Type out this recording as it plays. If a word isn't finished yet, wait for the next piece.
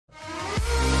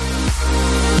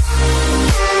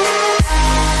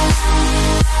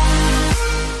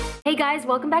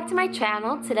welcome back to my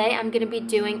channel. Today I'm going to be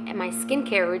doing my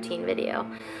skincare routine video.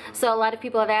 So a lot of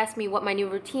people have asked me what my new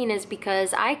routine is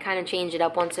because I kind of change it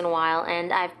up once in a while,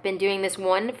 and I've been doing this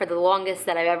one for the longest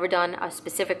that I've ever done a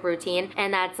specific routine,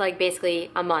 and that's like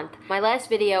basically a month. My last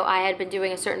video I had been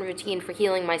doing a certain routine for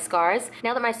healing my scars.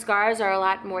 Now that my scars are a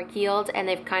lot more healed and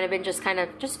they've kind of been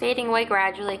just fading away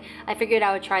gradually, I figured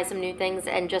I would try some new things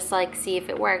and just like see if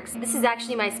it works. This is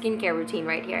actually my skincare routine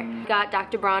right here. Got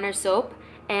Dr.Bronners soap,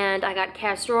 and I got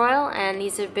castor oil, and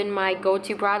these have been my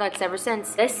go-to products ever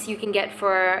since. This you can get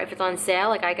for, if it's on sale,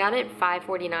 like I got it,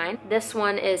 $5.49. This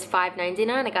one is $5.99.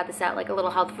 I got this at like a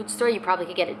little health food store. You probably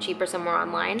could get it cheaper somewhere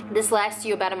online. This lasts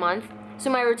you about a month. So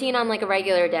my routine on like a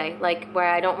regular day, like where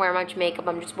I don't wear much makeup,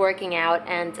 I'm just working out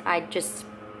and I just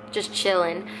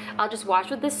chillin'. I'll just wash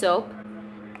with this soap,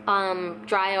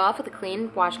 dry off with a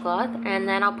clean washcloth, and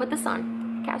then I'll put this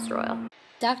on, castor oil.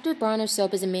 Dr.Bronners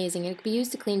soap is amazing and it can be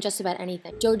used to clean just about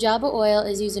anything. Jojoba oil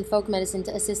is used in folk medicine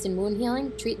to assist in wound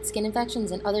healing, treat skin infections,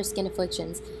 and other skin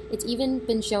afflictions. It's even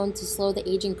been shown to slow the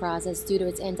aging process due to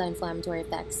its anti-inflammatory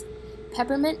effects.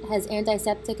 Peppermint has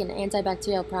antiseptic and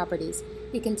antibacterial properties.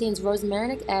 It contains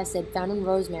rosmarinic acid found in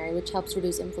rosemary, which helps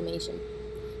reduce inflammation.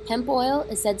 Hemp oil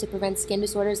is said to prevent skin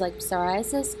disorders like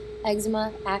psoriasis,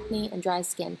 eczema, acne, and dry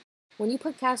skin. When you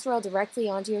put castor oil directly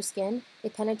onto your skin,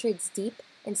 it penetrates deep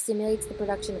and stimulates the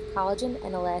production of collagen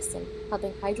and elastin,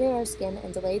 helping hydrate our skin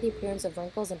and delay the appearance of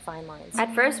wrinkles and fine lines.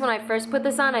 At first, when I first put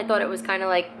this on, I thought it was kind of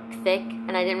like thick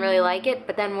and I didn't really like it,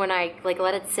 but then when I like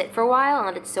let it sit for a while and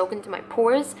let it soak into my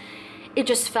pores, it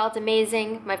just felt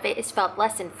amazing. My face felt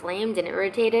less inflamed and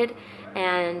irritated,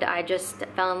 and I just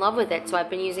fell in love with it. So I've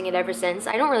been using it ever since.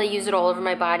 I don't really use it all over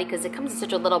my body because it comes in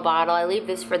such a little bottle. I leave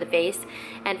this for the face,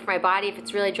 and for my body, if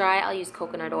it's really dry, I'll use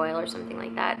coconut oil or something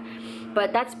like that.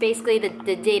 But that's basically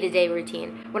the day-to-day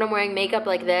routine. When I'm wearing makeup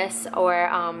like this, or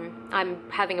I'm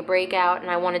having a breakout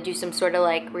and I want to do some sort of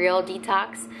like real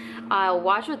detox, I'll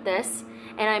wash with this,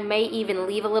 and I may even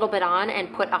leave a little bit on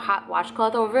and put a hot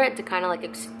washcloth over it to kind of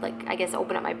like I guess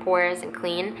open up my pores and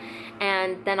clean,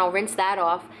 and then I'll rinse that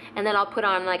off, and then I'll put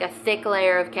on like a thick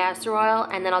layer of castor oil,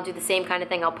 and then I'll do the same kind of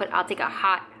thing. I'll take a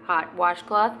hot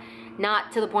washcloth,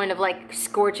 not to the point of like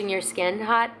scorching your skin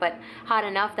hot, but hot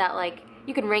enough that like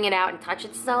you can wring it out and touch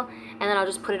it still, and then I'll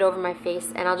just put it over my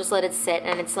face and I'll just let it sit,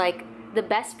 and it's like the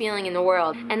best feeling in the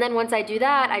world. And then once I do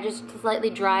that, I just slightly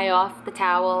dry off the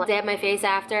towel, dab my face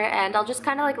after, and I'll just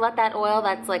kind of like let that oil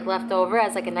that's like left over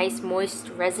as like a nice moist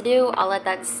residue, I'll let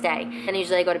that stay. And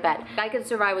usually I go to bed. I can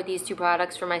survive with these two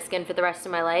products for my skin for the rest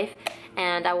of my life,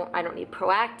 and I don't need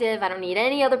Proactive, I don't need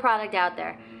any other product out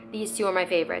there. These two are my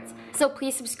favorites. So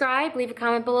please subscribe, leave a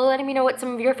comment below, letting me know what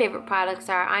some of your favorite products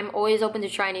are. I'm always open to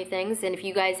try new things, and if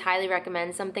you guys highly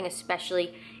recommend something,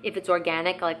 especially if it's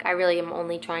organic, like I really am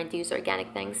only trying to use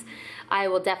organic things, I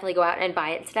will definitely go out and buy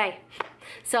it today.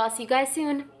 So I'll see you guys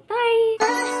soon. Bye!